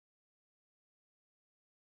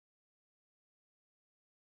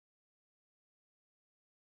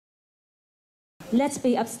Let's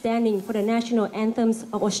be upstanding for the national anthems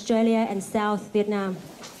of Australia and South Vietnam.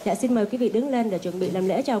 Dạ, xin mời quý vị đứng lên để chuẩn bị làm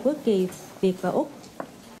lễ chào quốc kỳ Việt và Úc.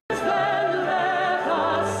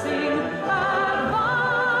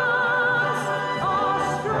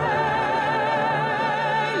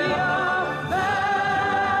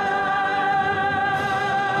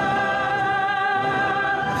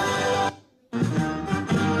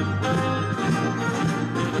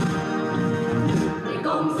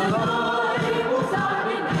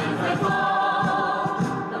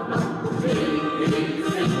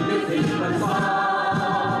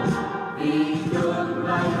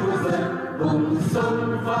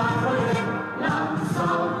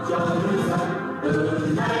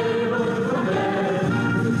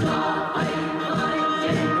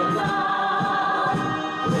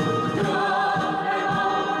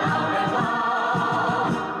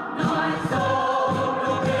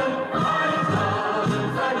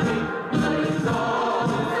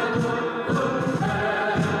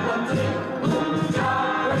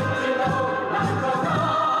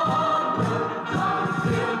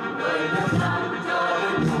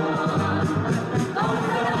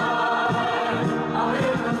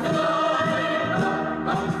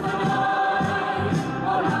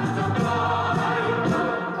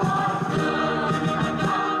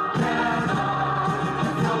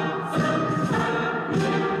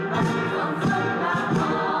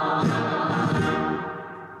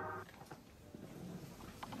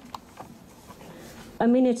 A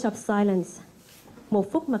minute of silence.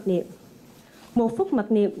 Một phút mặc niệm. Một phút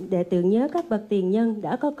mặc niệm để tưởng nhớ các bậc tiền nhân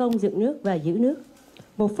đã có công dựng nước và giữ nước.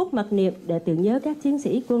 Một phút mặc niệm để tưởng nhớ các chiến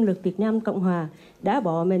sĩ quân lực Việt Nam Cộng Hòa đã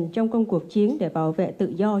bỏ mình trong công cuộc chiến để bảo vệ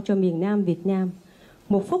tự do cho miền Nam Việt Nam.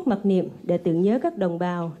 Một phút mặc niệm để tưởng nhớ các đồng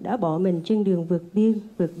bào đã bỏ mình trên đường vượt biên,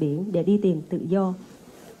 vượt biển để đi tìm tự do.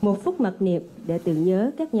 Một phút mặc niệm để tưởng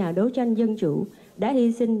nhớ các nhà đấu tranh dân chủ đã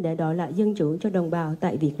hy sinh để đòi lại dân chủ cho đồng bào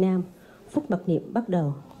tại Việt Nam. Phút mặc niệm bắt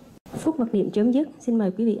đầu. Phút mặc niệm chấm dứt. Xin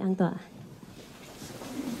mời quý vị an tọa.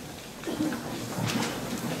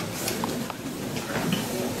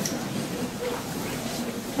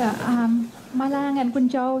 Mai Lan, anh Quỳnh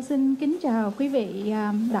Châu xin kính chào quý vị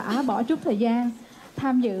đã bỏ chút thời gian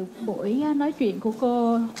tham dự buổi nói chuyện của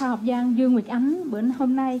cô khoa học gia Dương Nguyệt Ánh bữa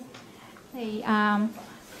hôm nay. Thì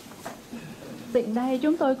tiện đây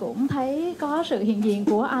chúng tôi cũng thấy có sự hiện diện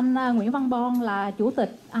của anh Nguyễn Văn Bon là chủ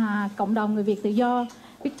tịch cộng đồng người Việt tự do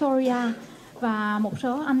Victoria và một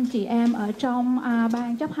số anh chị em ở trong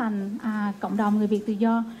ban chấp hành cộng đồng người Việt tự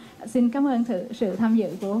do. Xin cảm ơn sự tham dự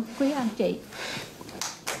của quý anh chị.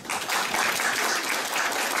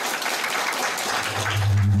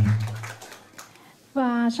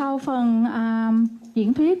 Và sau phần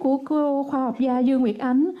diễn thuyết của cô khoa học gia Dương Nguyệt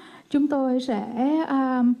Ánh, chúng tôi sẽ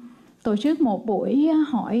tổ chức một buổi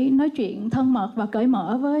hỏi nói chuyện thân mật và cởi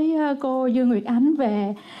mở với cô Dương Nguyệt Ánh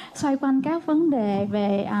về xoay quanh các vấn đề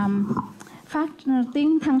về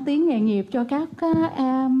thăng tiến nghề nghiệp cho các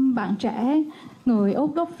bạn trẻ người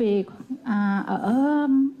Úc gốc Việt ở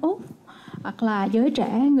Úc hoặc là giới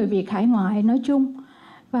trẻ người Việt hải ngoại nói chung.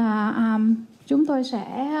 Và chúng tôi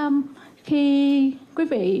sẽ khi quý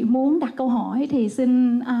vị muốn đặt câu hỏi thì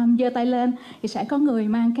xin giơ tay lên, thì sẽ có người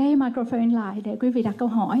mang cái microphone lại để quý vị đặt câu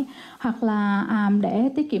hỏi, hoặc là để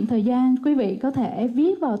tiết kiệm thời gian quý vị có thể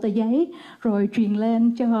viết vào tờ giấy rồi truyền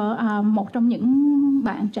lên cho một trong những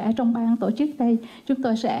bạn trẻ trong ban tổ chức đây. Chúng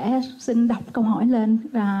tôi sẽ xin đọc câu hỏi lên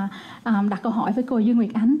và đặt câu hỏi với cô Dương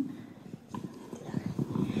Nguyệt Ánh.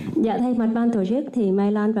 Dạ, thay mặt ban tổ chức thì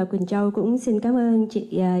Mai Lan và Quỳnh Châu cũng xin cảm ơn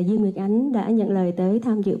chị Dương Nguyệt Ánh đã nhận lời tới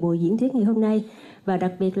tham dự buổi diễn thuyết ngày hôm nay. Và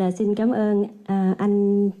đặc biệt là xin cảm ơn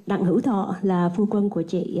anh Đặng Hữu Thọ là phu quân của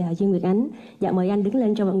chị Dương Nguyệt Ánh. Dạ, mời anh đứng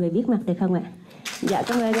lên cho mọi người biết mặt được không ạ? Dạ,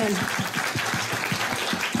 cảm ơn anh.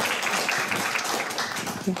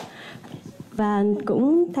 Và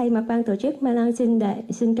cũng thay mặt ban tổ chức, Mai Lan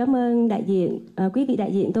xin cảm ơn quý vị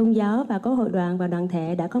đại diện tôn giáo và có hội đoàn và đoàn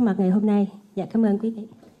thể đã có mặt ngày hôm nay. Dạ, cảm ơn quý vị.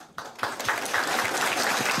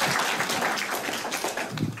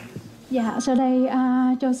 Dạ, sau đây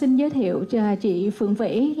Châu xin giới thiệu cho chị Phượng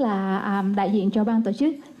Vĩ là đại diện cho ban tổ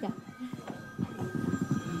chức. Dạ.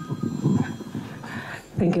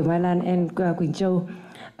 Thank you, Mai Lan and Quỳnh Châu.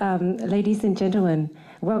 Ladies and gentlemen,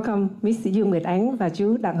 welcome Miss Dương Nguyệt Ánh và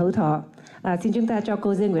chú Đặng Hữu Thọ. Xin chúng ta cho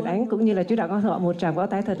cô Dương Nguyệt Ánh cũng như là chú Đặng Hữu Thọ một tràng vỗ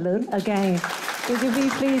tay thật lớn. Again, could you be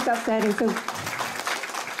please upstanding?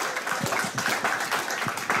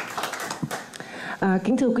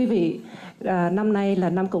 Kính thưa quý vị, năm nay là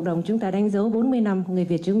năm cộng đồng chúng ta đánh dấu 40 năm người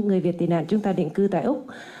Việt tị nạn chúng ta định cư tại Úc.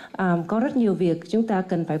 Có rất nhiều việc chúng ta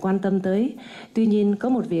cần phải quan tâm tới. Tuy nhiên có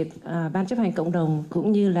một việc Ban chấp hành cộng đồng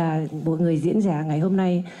cũng như là một người diễn giả ngày hôm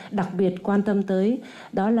nay đặc biệt quan tâm tới,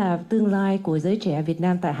 đó là tương lai của giới trẻ Việt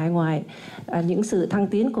Nam tại hải ngoại, những sự thăng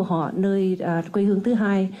tiến của họ nơi quê hương thứ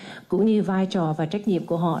hai, cũng như vai trò và trách nhiệm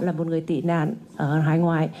của họ là một người tị nạn ở hải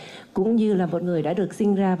ngoại, cũng như là một người đã được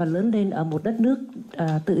sinh ra và lớn lên ở một đất nước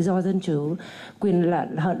tự do dân chủ,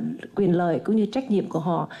 quyền lợi cũng như trách nhiệm của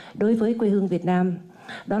họ đối với quê hương Việt Nam.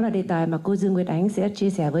 Đó là đề tài mà cô Dương Nguyệt Ánh sẽ chia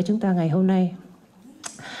sẻ với chúng ta ngày hôm nay.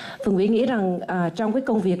 Phương Vĩ nghĩ rằng trong cái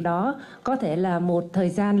công việc đó có thể là một thời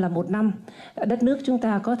gian là 1 năm, đất nước chúng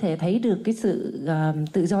ta có thể thấy được cái sự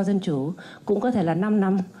tự do dân chủ, cũng có thể là 5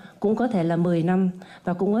 năm, cũng có thể là 10 năm,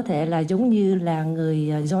 và cũng có thể là giống như là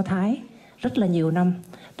người Do Thái rất là nhiều năm.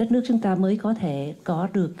 Đất nước chúng ta mới có thể có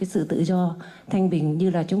được cái sự tự do thanh bình như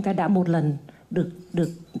là chúng ta đã một lần được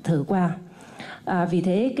thử qua. Vì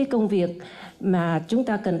thế cái công việc mà chúng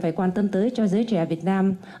ta cần phải quan tâm tới cho giới trẻ Việt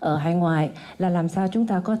Nam ở hải ngoại là làm sao chúng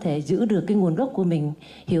ta có thể giữ được cái nguồn gốc của mình,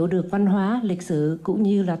 hiểu được văn hóa, lịch sử, cũng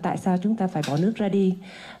như là tại sao chúng ta phải bỏ nước ra đi.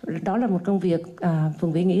 Đó là một công việc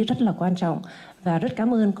Phương Vĩ nghĩ rất là quan trọng, và rất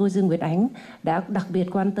cảm ơn cô Dương Nguyệt Ánh đã đặc biệt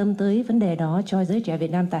quan tâm tới vấn đề đó cho giới trẻ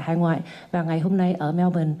Việt Nam tại hải ngoại và ngày hôm nay ở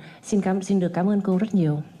Melbourne. Xin được cảm ơn cô rất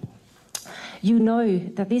nhiều. You know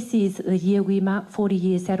that this is the year we mark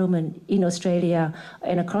 40-year settlement in Australia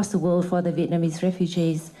and across the world for the Vietnamese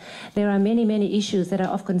refugees. There are many, many issues that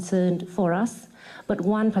are of concern for us. But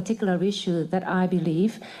one particular issue that I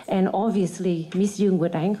believe, and obviously Ms. Dương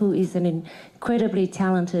Nguyệt Ánh, who is an incredibly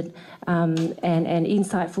talented and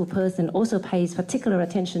insightful person, also pays particular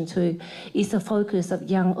attention to, is the focus of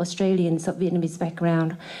young Australians of Vietnamese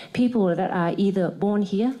background. People that are either born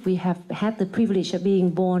here, we have had the privilege of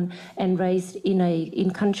being born and raised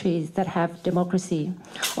in countries that have democracy,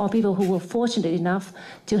 or people who were fortunate enough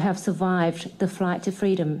to have survived the flight to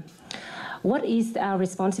freedom. What is our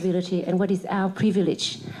responsibility and what is our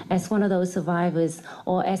privilege as one of those survivors,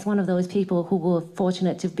 or as one of those people who were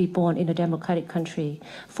fortunate to be born in a democratic country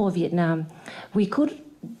for Vietnam? We could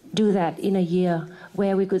do that in a year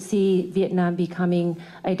where we could see Vietnam becoming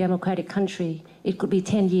a democratic country. It could be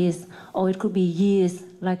 10 years, or it could be years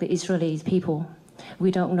like the Israeli people.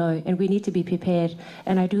 We don't know, and we need to be prepared.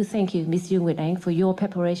 And I do thank you, Ms. Dương Nguyệt Ánh, for your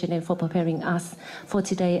preparation and for preparing us for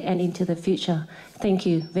today and into the future. Thank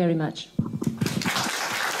you very much.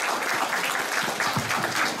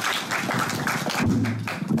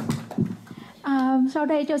 Sau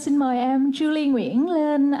đây cho xin mời em Julie Nguyễn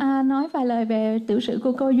lên nói vài lời về tiểu sử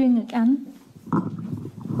của cô Dương Nguyệt Ánh.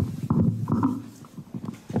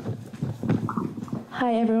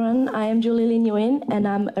 Hi everyone, I am Julie Linh Nguyen and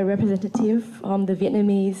I'm a representative from the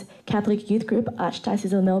Vietnamese Catholic Youth Group,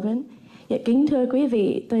 Archdiocese of Melbourne. Kính thưa quý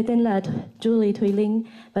vị, tôi tên là Julie Thùy Linh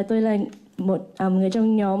và tôi là một người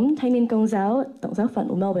trong nhóm thanh niên Công giáo Tổng giáo phận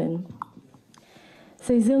của Melbourne.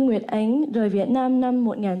 Sư Dương Nguyệt Ánh rời Việt Nam năm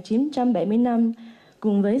 1975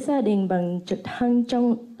 cùng với gia đình bằng trực thăng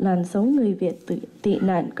trong làn sóng người Việt tị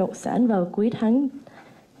nạn Cộng sản vào cuối tháng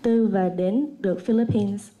 4 và đến được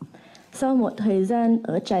Philippines. Sau một thời gian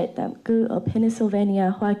ở trại tạm cư ở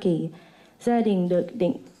Pennsylvania, Hoa Kỳ, gia đình được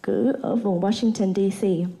định cử ở vùng Washington, D.C.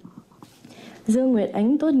 Dương Nguyệt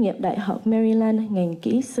Ánh tốt nghiệp Đại học Maryland ngành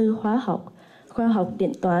kỹ sư hóa học, khoa học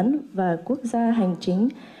điện toán và quốc gia hành chính,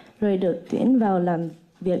 rồi được tuyển vào làm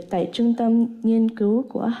việc tại Trung tâm Nghiên cứu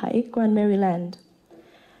của Hải quan Maryland.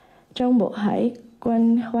 Trong Bộ Hải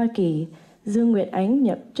quan Hoa Kỳ, Dương Nguyệt Ánh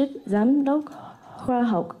nhập chức Giám đốc khoa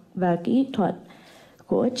học và kỹ thuật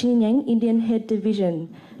của chi nhánh Indian Head Division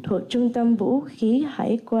thuộc Trung tâm Vũ khí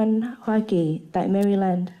Hải quan Hoa Kỳ tại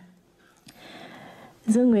Maryland.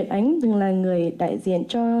 Dương Nguyệt Ánh từng là người đại diện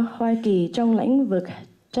cho Hoa Kỳ trong lĩnh vực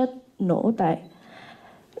chất nổ tại.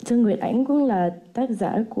 Dương Nguyệt Ánh cũng là tác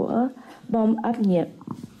giả của bom áp nhiệt.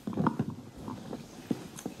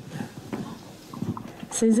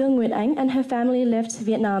 So Dương Nguyệt Ánh and her family left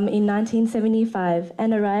Vietnam in 1975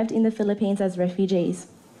 and arrived in the Philippines as refugees.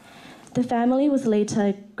 The family was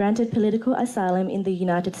later granted political asylum in the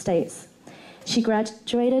United States. She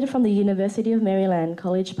graduated from the University of Maryland,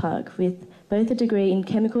 College Park, with both a degree in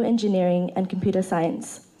chemical engineering and computer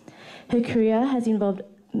science. Her career has involved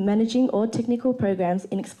managing all technical programs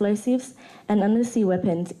in explosives and undersea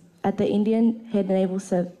weapons at the Indian Head Naval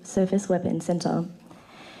Surface Weapons Center.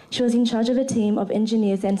 She was in charge of a team of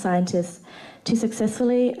engineers and scientists to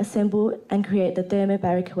successfully assemble and create the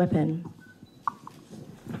thermobaric weapon.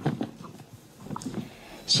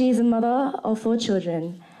 She is a mother of 4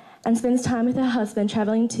 children and spends time with her husband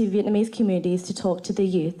traveling to Vietnamese communities to talk to the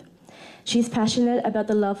youth. She is passionate about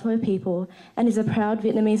the love for her people and is a proud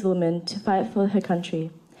Vietnamese woman to fight for her country.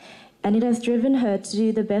 and it has driven her to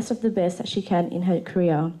do the best of the best that she can in her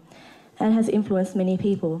career, and has influenced many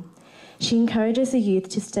people. She encourages the youth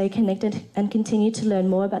to stay connected and continue to learn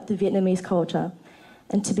more about the Vietnamese culture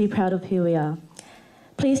and to be proud of who we are.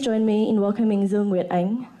 Please join me in welcoming Dương Nguyệt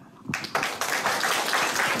Ánh.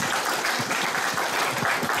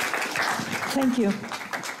 Thank you.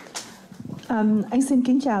 Anh xin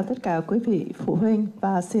kính chào tất cả quý vị phụ huynh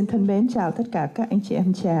và xin thân mến chào tất cả các anh chị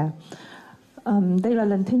em trẻ. Đây là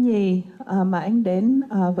lần thứ nhì mà anh đến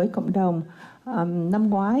với cộng đồng. Năm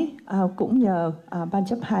ngoái cũng nhờ ban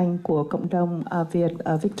chấp hành của cộng đồng Việt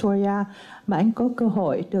ở Victoria mà anh có cơ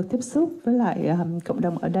hội được tiếp xúc với lại cộng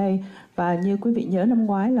đồng ở đây. Và như quý vị nhớ, năm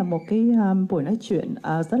ngoái là một cái buổi nói chuyện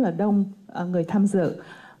rất là đông người tham dự.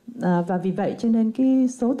 Và vì vậy cho nên cái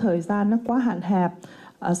số thời gian nó quá hạn hẹp.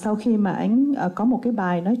 Sau khi mà anh có một cái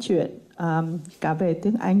bài nói chuyện cả về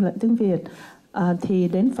tiếng Anh lẫn tiếng Việt, thì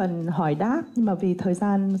đến phần hỏi đáp, nhưng mà vì thời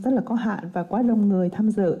gian rất là có hạn và quá đông người tham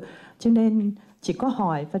dự, cho nên chỉ có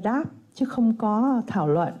hỏi và đáp chứ không có thảo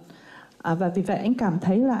luận. Và vì vậy anh cảm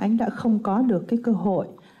thấy là anh đã không có được cái cơ hội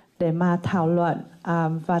để mà thảo luận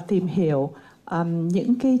và tìm hiểu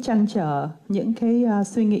những cái trăn trở, những cái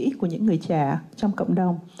suy nghĩ của những người trẻ trong cộng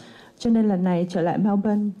đồng. Cho nên lần này trở lại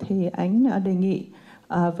Melbourne thì anh đề nghị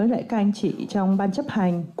với lại các anh chị trong ban chấp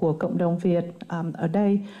hành của cộng đồng Việt ở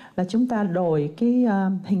đây là chúng ta đổi cái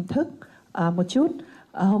hình thức một chút.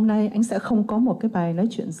 Hôm nay anh sẽ không có một cái bài nói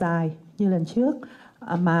chuyện dài như lần trước,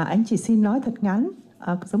 mà anh chỉ xin nói thật ngắn,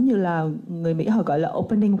 giống như là người Mỹ họ gọi là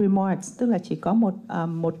opening remarks, tức là chỉ có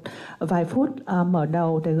một vài phút mở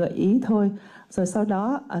đầu để gợi ý thôi. Rồi sau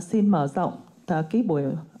đó xin mở rộng cái buổi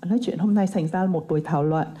nói chuyện hôm nay thành ra một buổi thảo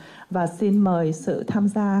luận, và xin mời sự tham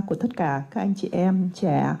gia của tất cả các anh chị em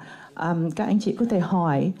trẻ. Các anh chị có thể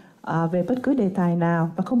hỏi về bất cứ đề tài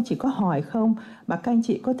nào, và không chỉ có hỏi không mà các anh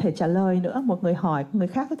chị có thể trả lời nữa. Một người hỏi, người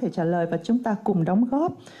khác có thể trả lời, và chúng ta cùng đóng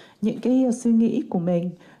góp những cái suy nghĩ của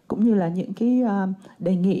mình cũng như là những cái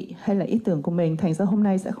đề nghị hay là ý tưởng của mình. Thành ra hôm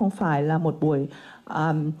nay sẽ không phải là một buổi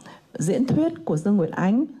diễn thuyết của Dương Nguyệt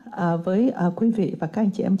Ánh với quý vị và các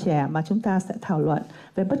anh chị em trẻ, mà chúng ta sẽ thảo luận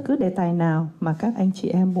về bất cứ đề tài nào mà các anh chị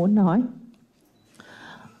em muốn nói.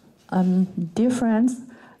 Dear friends,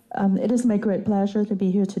 it is my great pleasure to be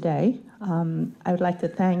here today. I would like to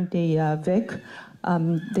thank the Vic,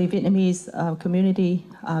 the Vietnamese community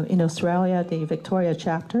in Australia, the Victoria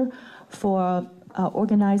chapter, for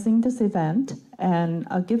organizing this event and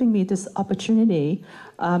giving me this opportunity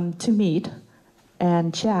to meet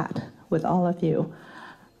and chat with all of you.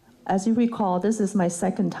 As you recall, this is my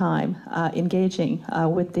second time engaging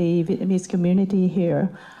with the Vietnamese community here.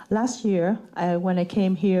 Last year, when I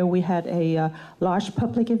came here, we had a large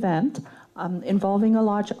public event involving a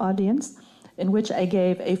large audience in which I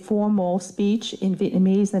gave a formal speech in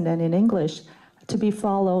Vietnamese and then in English, to be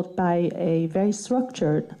followed by a very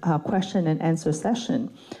structured question and answer session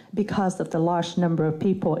because of the large number of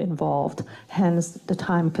people involved, hence the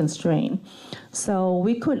time constraint. So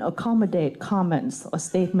we couldn't accommodate comments or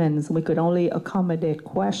statements, we could only accommodate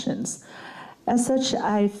questions. As such,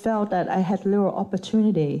 I felt that I had little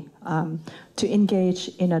opportunity to engage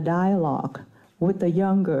in a dialogue with the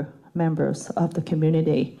younger members of the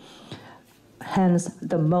community, hence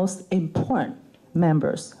the most important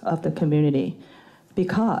members of the community,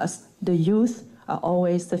 because the youth are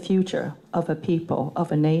always the future of a people,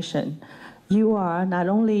 of a nation. You are not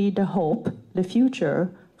only the hope, the future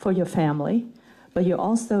for your family, but you're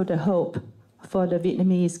also the hope for the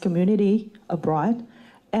Vietnamese community abroad,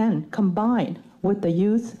 and combined with the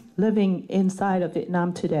youth living inside of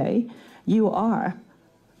Vietnam today, you are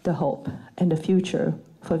the hope and the future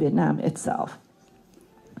for Vietnam itself.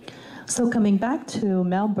 So coming back to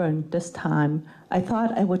Melbourne this time, I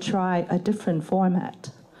thought I would try a different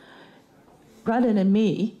format. Rather than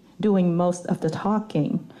me doing most of the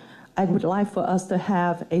talking, I would like for us to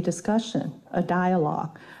have a discussion, a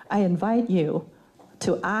dialogue. I invite you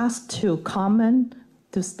to ask, to comment,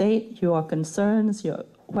 to state your concerns,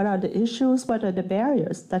 what are the issues, what are the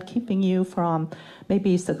barriers that keeping you from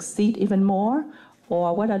maybe succeed even more,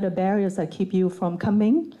 or what are the barriers that keep you from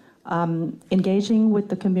coming, engaging with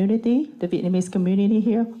the community, the Vietnamese community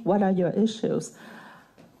here. What are your issues?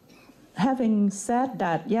 Having said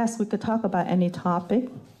that, yes, we could talk about any topic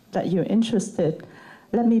that you're interested.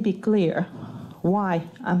 Let me be clear why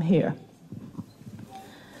I'm here.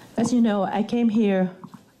 As you know, I came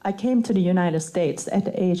to the United States at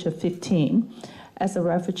the age of 15 as a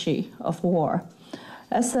refugee of war.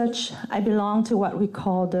 As such, I belong to what we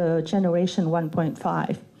call the Generation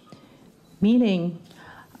 1.5, meaning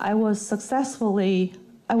I was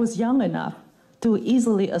young enough to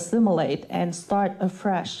easily assimilate and start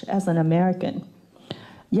afresh as an American.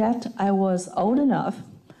 Yet I was old enough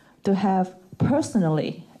to have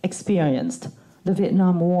personally experienced the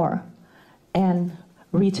Vietnam War and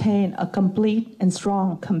retain a complete and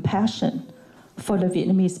strong compassion for the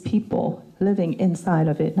Vietnamese people living inside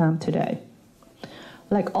of Vietnam today.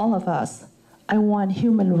 Like all of us, I want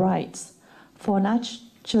human rights for not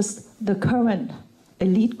just the current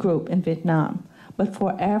elite group in Vietnam, but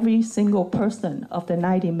for every single person of the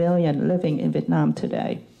 90 million living in Vietnam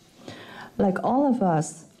today. Like all of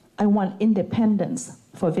us, I want independence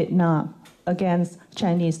for Vietnam against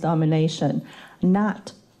Chinese domination,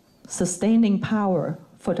 not sustaining power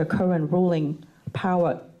for the current ruling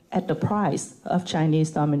power at the price of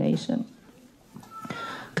Chinese domination.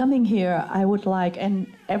 Coming here, I would like, and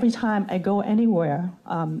every time I go anywhere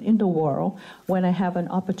in the world, when I have an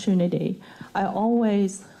opportunity, I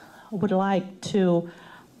always would like to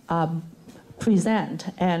present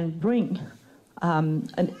and bring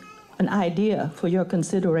an idea for your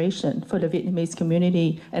consideration for the Vietnamese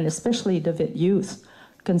community and especially the Viet youth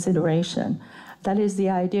consideration. That is the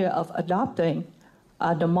idea of adopting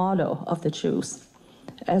the model of the Jews.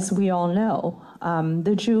 As we all know,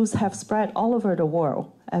 the Jews have spread all over the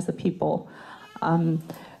world as a people.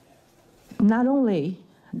 Not only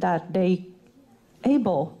that they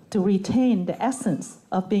able to retain the essence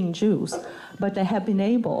of being Jews, but they have been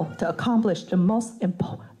able to accomplish the most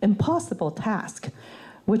impossible task,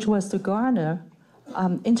 which was to garner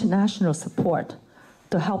international support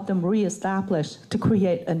to help them reestablish, to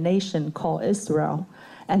create a nation called Israel.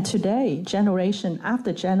 And today, generation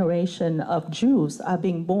after generation of Jews are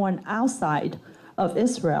being born outside of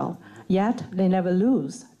Israel, yet they never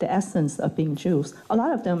lose the essence of being Jews. A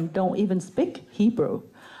lot of them don't even speak Hebrew,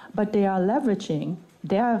 but they are leveraging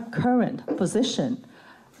their current position,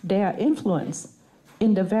 their influence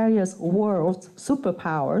in the various world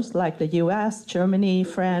superpowers like the US, Germany,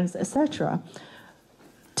 France, etc.,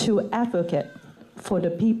 to advocate for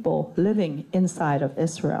the people living inside of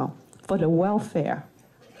Israel, for the welfare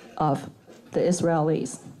of the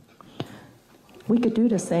Israelis. We could do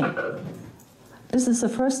the same. This is the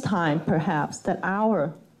first time, perhaps, that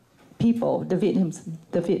our people, the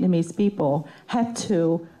Vietnamese people, had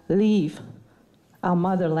to leave our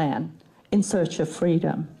motherland in search of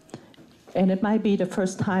freedom. And it might be the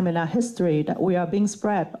first time in our history that we are being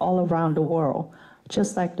spread all around the world,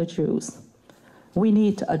 just like the Jews. We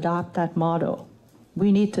need to adopt that model.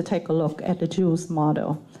 We need to take a look at the Jews'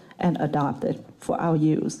 model and adopt it for our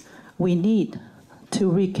use. We need to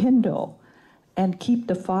rekindle and keep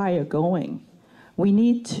the fire going. We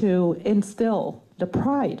need to instill the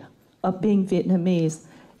pride of being Vietnamese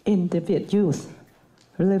in the Viet youth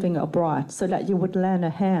living abroad, so that you would lend a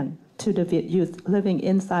hand to the Viet youth living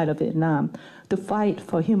inside of Vietnam to fight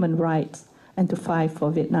for human rights and to fight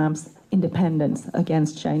for Vietnam's independence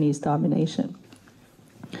against Chinese domination.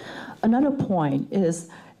 Another point is,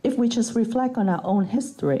 if we just reflect on our own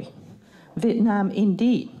history, Vietnam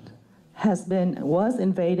indeed was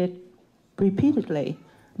invaded repeatedly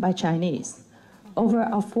by Chinese. Over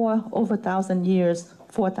our 4,000 years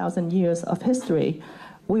of history,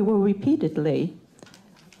 we were repeatedly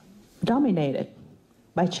dominated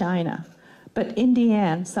by China. But in the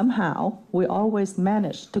end, somehow, we always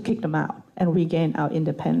managed to kick them out and regain our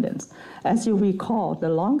independence. As you recall, the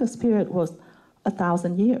longest period was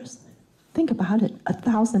 1,000 years. Think about it,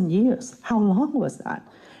 1,000 years. How long was that?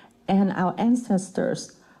 And our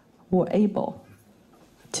ancestors were able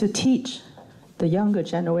to teach the younger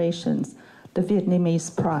generations the Vietnamese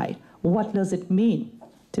pride. What does it mean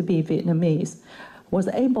to be Vietnamese? Was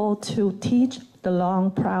able to teach the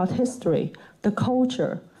long, proud history, the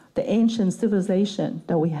culture, the ancient civilization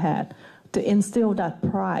that we had, to instill that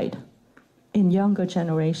pride in younger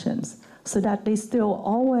generations so that they're still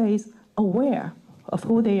always aware of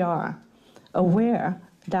who they are, aware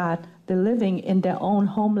that they're living in their own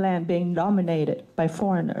homeland being dominated by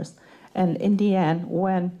foreigners. And in the end,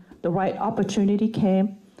 when the right opportunity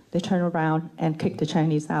came, they turn around and kick the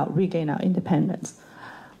Chinese out, regain our independence.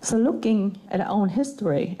 So looking at our own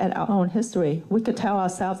history, we could tell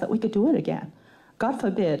ourselves that we could do it again. God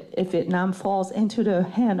forbid if Vietnam falls into the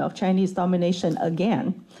hand of Chinese domination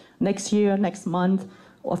again, next year, next month,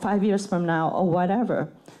 or 5 years from now, or whatever,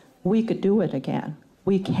 we could do it again.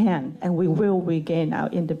 We can, and we will regain our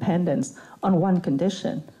independence on one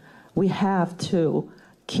condition. We have to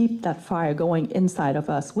keep that fire going inside of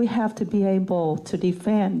us. We have to be able to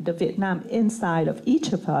defend the Vietnam inside of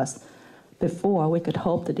each of us before we could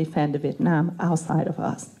hope to defend the Vietnam outside of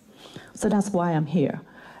us. So that's why I'm here.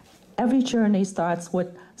 Every journey starts with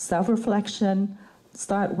self-reflection,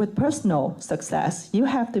 start with personal success. You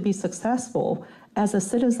have to be successful as a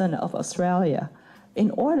citizen of Australia in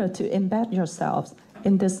order to embed yourselves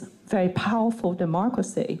in this very powerful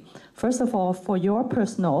democracy, first of all, for your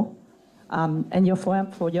personal and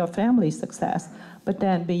for your family's success, but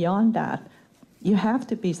then beyond that, you have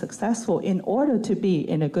to be successful in order to be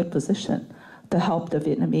in a good position to help the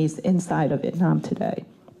Vietnamese inside of Vietnam today.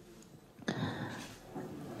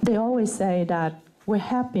 They always say that we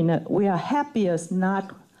are happiest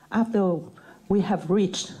not after we have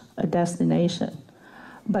reached a destination,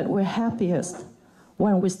 but we're happiest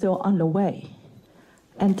when we're still on the way,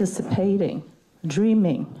 anticipating,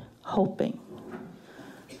 dreaming, hoping.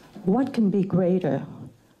 What can be greater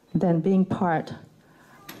than being part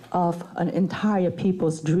of an entire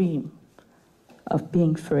people's dream of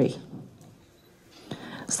being free?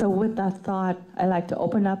 So with that thought, I'd like to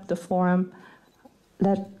open up the forum.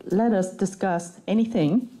 Let us discuss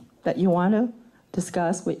anything that you want to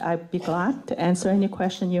discuss. I'd be glad to answer any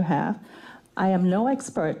question you have. I am no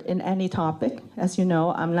expert in any topic. As you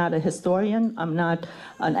know, I'm not a historian. I'm not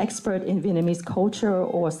an expert in Vietnamese culture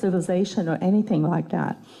or civilization or anything like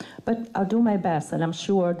that. But I'll do my best, and I'm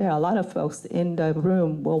sure there are a lot of folks in the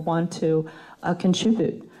room will want to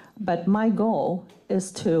contribute. But my goal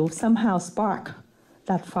is to somehow spark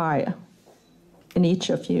that fire in each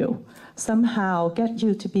of you, somehow get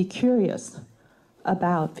you to be curious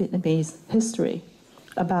about Vietnamese history,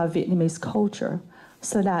 about Vietnamese culture,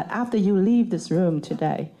 so that after you leave this room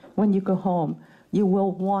today, when you go home, you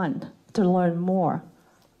will want to learn more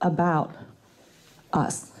about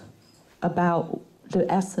us, about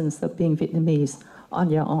the essence of being Vietnamese on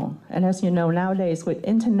your own. And as you know, nowadays with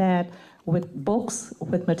internet, with books,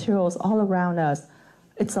 with materials all around us,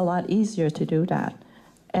 it's a lot easier to do that.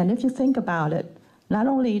 And if you think about it, not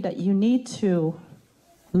only that you need to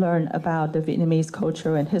learn about the Vietnamese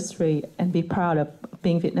culture and history and be proud of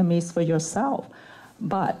being Vietnamese for yourself,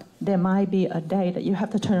 but there might be a day that you have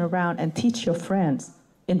to turn around and teach your friends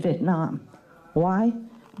in Vietnam. Why?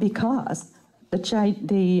 Because the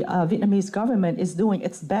Vietnamese government is doing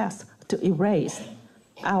its best to erase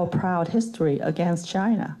our proud history against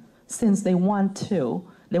China, since they want to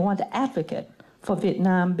advocate for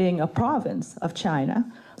Vietnam being a province of China.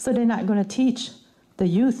 So they're not going to teach the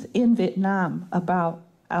youth in Vietnam about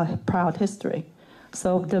our proud history.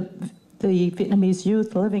 So the Vietnamese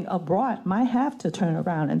youth living abroad might have to turn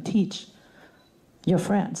around and teach your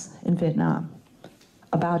friends in Vietnam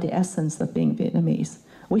about the essence of being Vietnamese.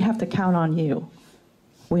 We have to count on you.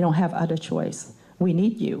 We don't have other choice. We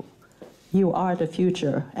need you. You are the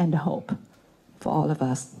future and the hope for all of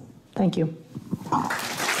us. Thank you.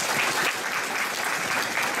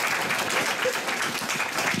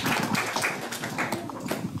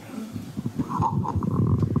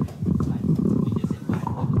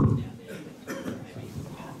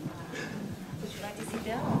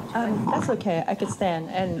 That's okay, I could stand.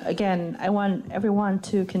 And again, I want everyone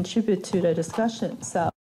to contribute to the discussion. So